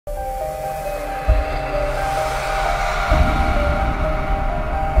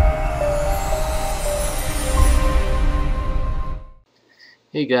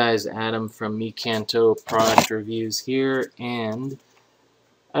Hey guys, Adam from Mikanto Product Reviews here, and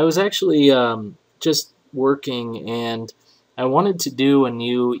I was actually just working and I wanted to do a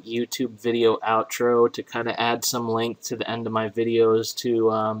new YouTube video outro to kind of add some length to the end of my videos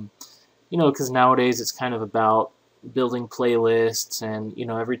to, because nowadays it's kind of about building playlists and,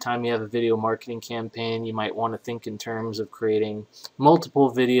 every time you have a video marketing campaign, you might want to think in terms of creating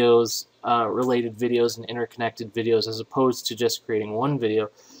multiple videos, related videos and interconnected videos as opposed to just creating one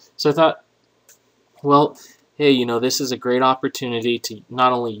video. So I thought, well, hey, this is a great opportunity to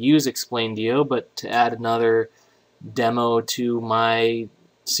not only use Explaindio, but to add another demo to my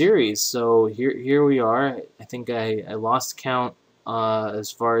series. So here we are. I think I lost count as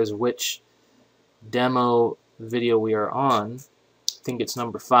far as which demo video we are on. I think it's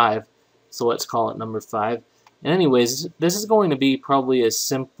number 5, so let's call it number 5. And anyways, this is going to be probably a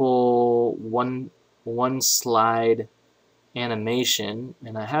simple one slide animation,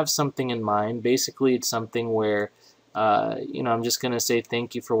 and I have something in mind. Basically, it's something where I'm just gonna say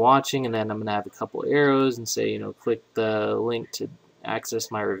thank you for watching, and then I'm gonna have a couple arrows and say, click the link to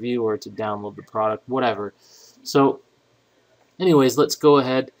access my review or to download the product, whatever. So anyways, let's go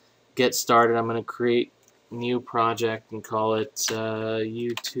ahead, get started. I'm gonna create a new project and call it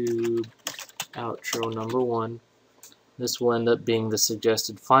YouTube outro number 1. This will end up being the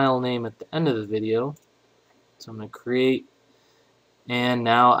suggested file name at the end of the video. So I'm going to create, and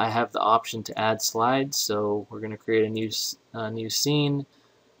now I have the option to add slides. So we're going to create a new scene.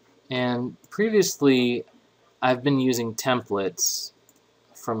 And previously, I've been using templates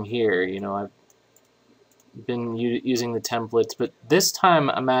from here. I've been using the templates, but this time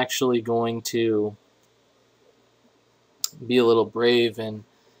I'm actually going to be a little brave and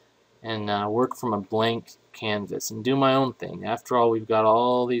work from a blank canvas and do my own thing. After all, we've got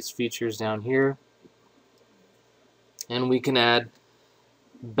all these features down here, and we can add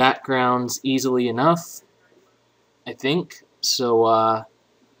backgrounds easily enough, I think. So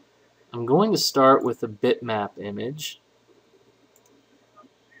I'm going to start with a bitmap image,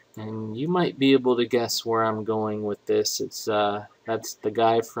 and you might be able to guess where I'm going with this. It's that's the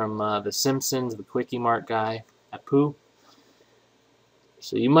guy from The Simpsons, the Quickie Mart guy, Apu.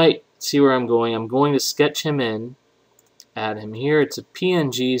 So you might see where I'm going. I'm going to sketch him in, add him here. It's a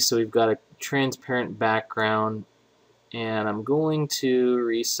PNG, so we've got a transparent background, and I'm going to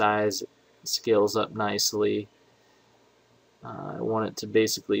resize it. It scales up nicely. I want it to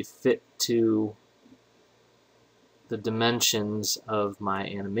basically fit to the dimensions of my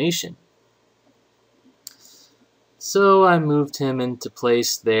animation. So I moved him into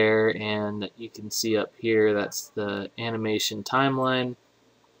place there, and you can see up here that's the animation timeline.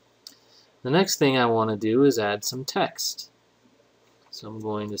 The next thing I want to do is add some text. So I'm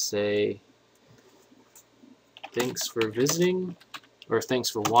going to say thanks for visiting, or thanks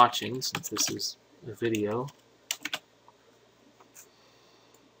for watching, since this is a video.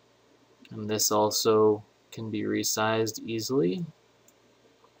 And this also can be resized easily.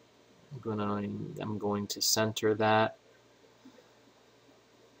 I'm going to center that.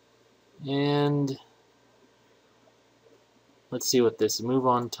 And let's see what this move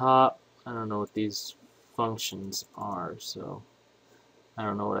on top. I don't know what these functions are, so I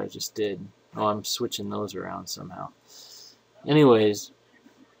don't know what I just did. Oh, I'm switching those around somehow. Anyways,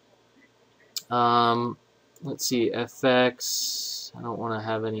 let's see, FX. I don't want to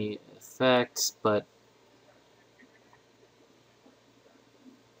have any effects, but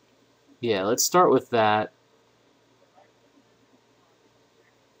yeah, let's start with that.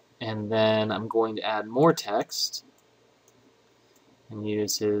 And then I'm going to add more text and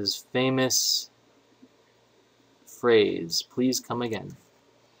use his famous phrase, please come again.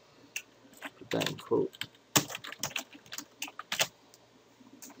 Put that in quote.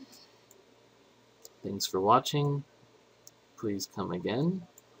 Thanks for watching. Please come again.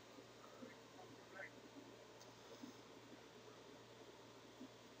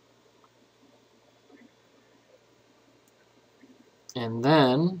 And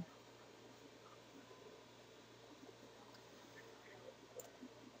then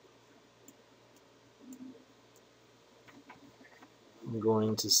I'm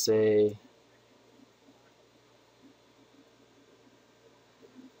going to say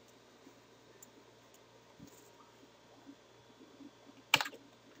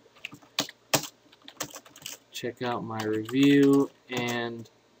check out my review and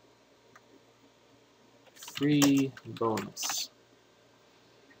free bonus.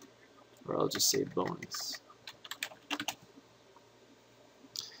 Or I'll just say bonus.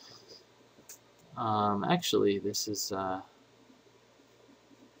 Actually, this is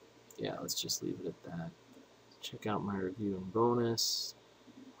yeah, let's just leave it at that. Check out my review and bonus.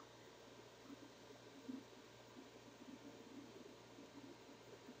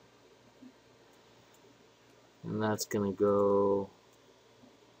 And that's going to go...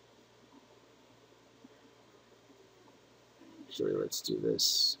 Actually, let's do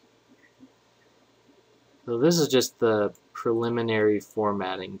this. So this is just the preliminary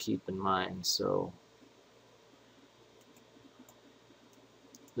formatting, keep in mind. So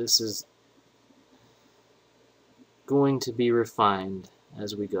this is going to be refined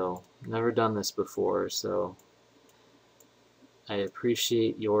as we go. Never done this before, so I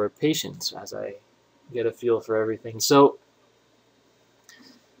appreciate your patience as I get a feel for everything. So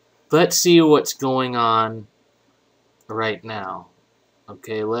let's see what's going on right now.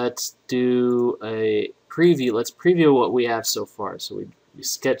 Okay, let's do a preview. Let's preview what we have so far. So we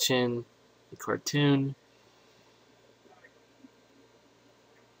sketch in the cartoon.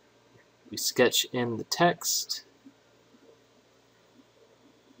 We sketch in the text.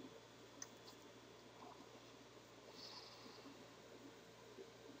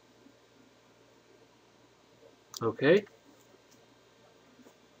 Okay.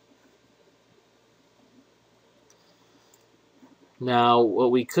 Now,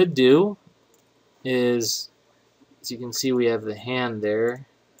 what we could do is, as you can see, we have the hand there.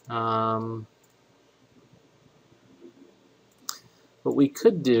 What we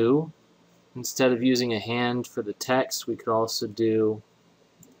could do, instead of using a hand for the text, we could also do,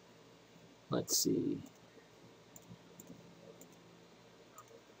 let's see,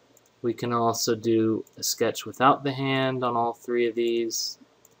 we can also do a sketch without the hand on all three of these,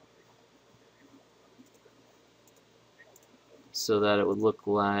 so that it would look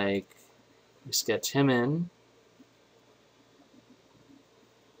like we sketch him in.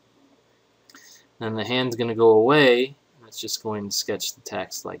 Then the hand's going to go away, and it's just going to sketch the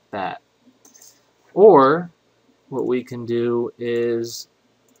text like that. Or what we can do is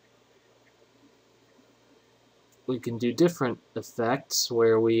we can do different effects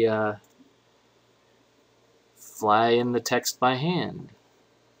where we fly in the text by hand.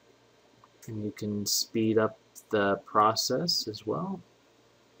 And you can speed up the process as well.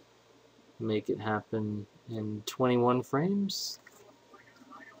 Make it happen in 21 frames.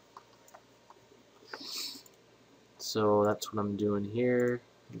 So that's what I'm doing here.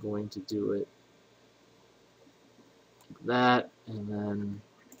 I'm going to do it like that, and then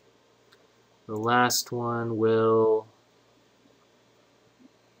the last one will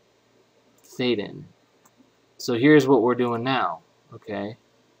fade in. So here's what we're doing now, okay?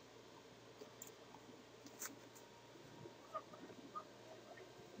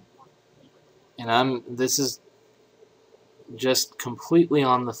 And this is just completely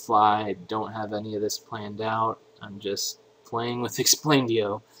on the fly. I don't have any of this planned out. I'm just playing with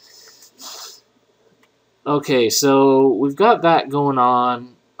Explaindio. Okay, so we've got that going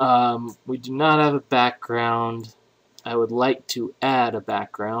on. We do not have a background. I would like to add a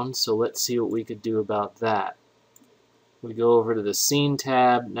background, so let's see what we could do about that. We go over to the Scene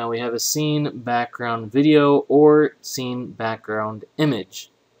tab. Now we have a Scene Background Video or Scene Background Image.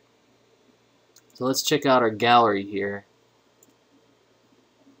 So let's check out our gallery here.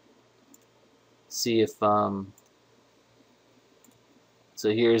 See if so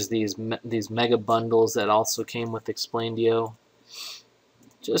here's these mega bundles that also came with Explaindio.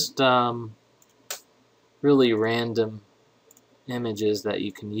 Just really random images that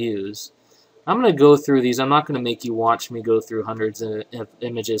you can use. I'm going to go through these. I'm not going to make you watch me go through hundreds of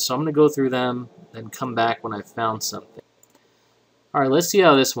images, so I'm going to go through them and come back when I've found something. Alright, let's see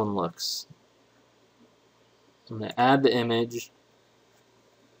how this one looks. I'm going to add the image.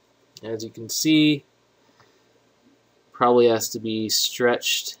 As you can see, probably has to be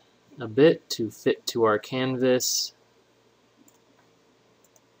stretched a bit to fit to our canvas.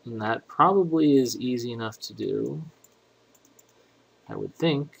 And that probably is easy enough to do, I would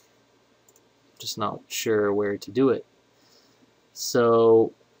think. Just not sure where to do it.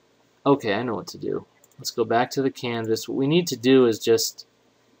 So, okay, I know what to do. Let's go back to the canvas. What we need to do is just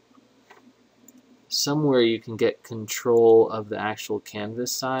somewhere you can get control of the actual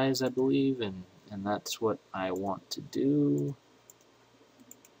canvas size, I believe, and that's what I want to do.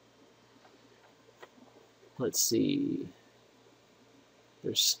 Let's see.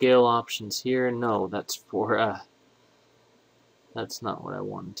 There's scale options here. No, that's for that's not what I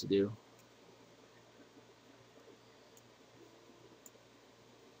wanted to do.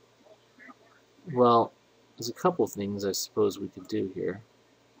 Well, there's a couple things I suppose we could do here.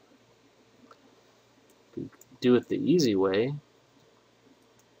 We could do it the easy way,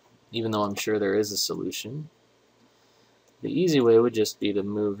 even though I'm sure there is a solution. The easy way would just be to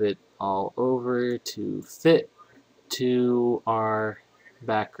move it all over to fit to our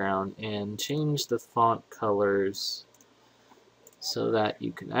background and change the font colors so that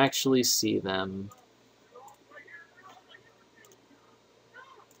you can actually see them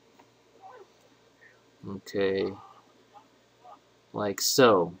Okay, like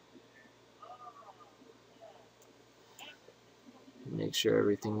so. Make sure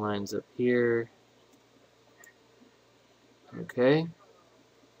everything lines up here. Okay.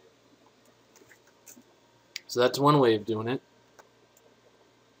 So that's one way of doing it.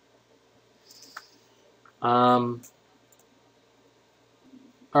 Alright,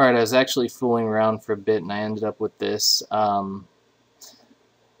 I was actually fooling around for a bit and I ended up with this. I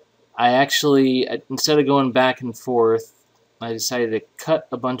actually, instead of going back and forth, I decided to cut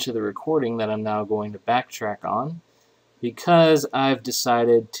a bunch of the recording that I'm now going to backtrack on, because I've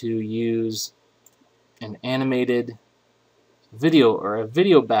decided to use an animated video or a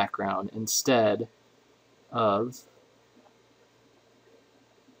video background instead of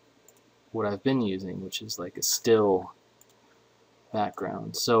what I've been using, which is like a still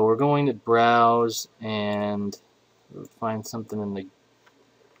background. So we're going to browse and find something in the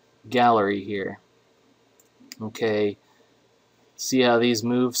gallery here. Okay, see how these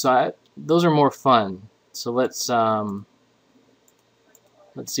move? So those are more fun. So let's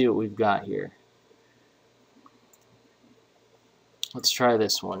see what we've got here. Let's try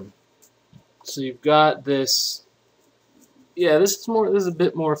this one. So you've got this. Yeah, this is a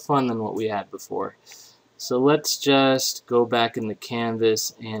bit more fun than what we had before. So let's just go back in the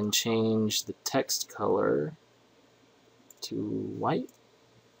canvas and change the text color to white.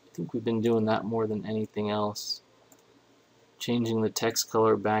 I think we've been doing that more than anything else. Changing the text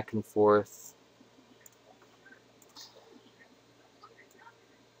color back and forth.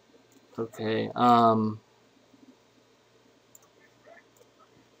 Okay.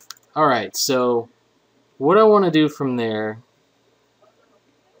 Alright, so what I want to do from there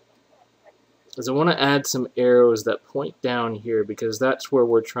is I want to add some arrows that point down here, because that's where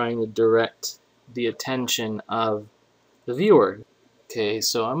we're trying to direct the attention of the viewer. Okay,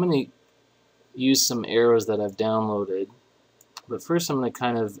 so I'm going to use some arrows that I've downloaded, but first I'm going to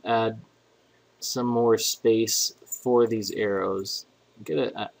kind of add some more space for these arrows.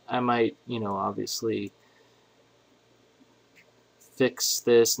 I might, obviously fix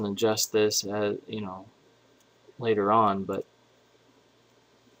this and adjust this, later on, but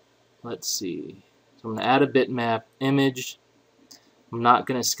let's see. So I'm going to add a bitmap image. I'm not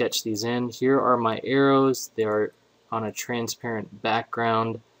going to sketch these in. Here are my arrows. They are on a transparent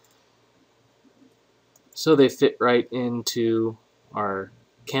background, so they fit right into our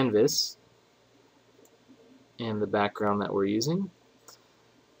canvas and the background that we're using.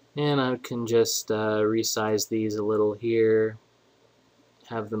 And I can just resize these a little here,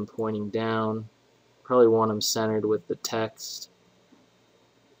 have them pointing down. Probably want them centered with the text.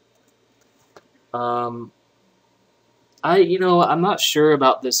 I'm not sure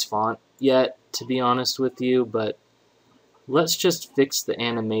about this font yet, to be honest with you, but let's just fix the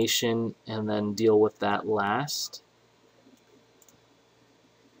animation and then deal with that last,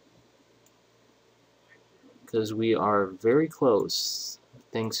 because we are very close,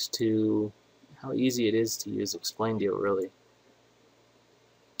 thanks to how easy it is to use Explaindio, really.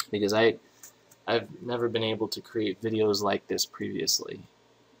 Because I've never been able to create videos like this previously.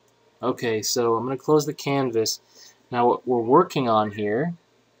 Okay, so I'm going to close the canvas. Now what we're working on here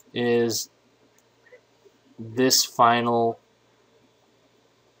is this final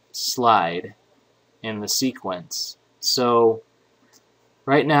slide in the sequence. So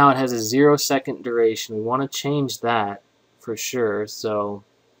right now it has a 0-second duration. We want to change that for sure. So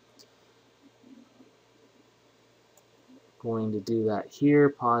going to do that here.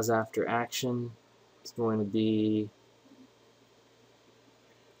 Pause after action. It's going to be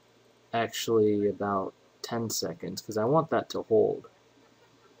actually about 10 seconds, because I want that to hold.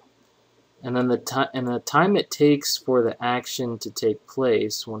 And then the time it takes for the action to take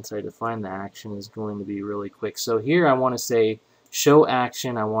place, once I define the action, is going to be really quick. So here I want to say show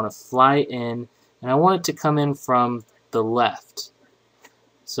action. I want to fly in, and I want it to come in from the left.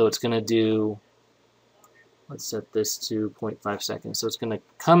 So it's going to do, let's set this to 0.5 seconds. So it's going to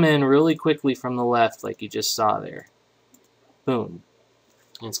come in really quickly from the left, like you just saw there. Boom.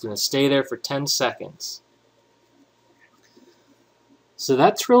 And it's going to stay there for 10 seconds. So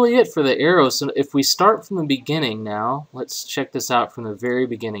that's really it for the arrows. So if we start from the beginning now, let's check this out from the very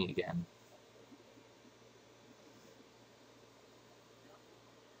beginning again.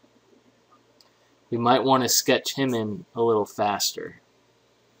 We might want to sketch him in a little faster.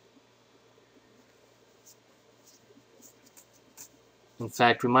 In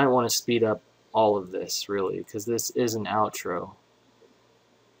fact, we might want to speed up all of this, really, because this is an outro.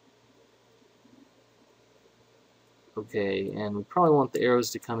 Okay, and we probably want the arrows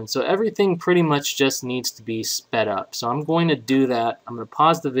to come in. So everything pretty much just needs to be sped up. So I'm going to do that. I'm going to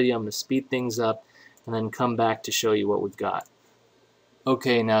pause the video. I'm going to speed things up. and then come back to show you what we've got.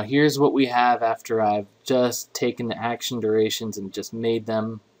 Okay, now here's what we have after I've just taken the action durations and just made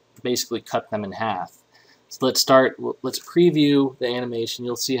them, basically cut them in half. So let's preview the animation.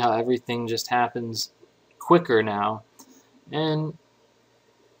 You'll see how everything just happens quicker now. And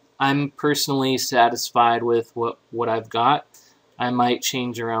I'm personally satisfied with what I've got. I might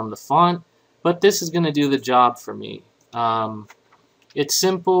change around the font, but this is going to do the job for me. It's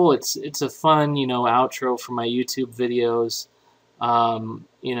simple. It's a fun, outro for my YouTube videos.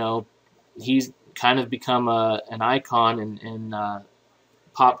 He's kind of become an icon in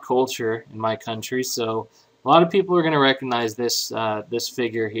pop culture in my country, so a lot of people are going to recognize this this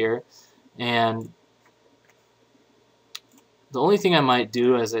figure here. And the only thing I might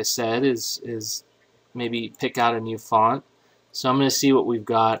do, as I said, is maybe pick out a new font. So I'm going to see what we've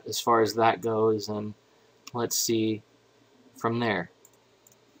got as far as that goes, and let's see from there.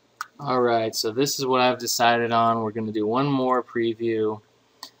 Alright, so this is what I've decided on. We're going to do one more preview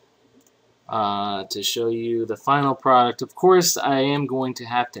to show you the final product. Of course, I am going to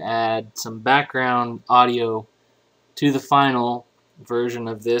have to add some background audio to the final version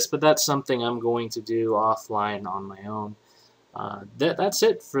of this, but that's something I'm going to do offline on my own. That's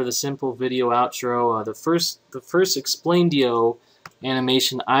it for the simple video outro. The first Explaindio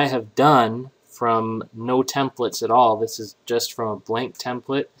animation I have done from no templates at all. This is just from a blank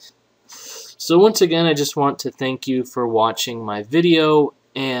template. So once again, I just want to thank you for watching my video,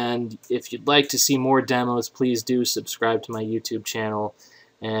 and if you'd like to see more demos, please do subscribe to my YouTube channel,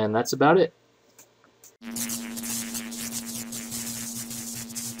 and that's about it.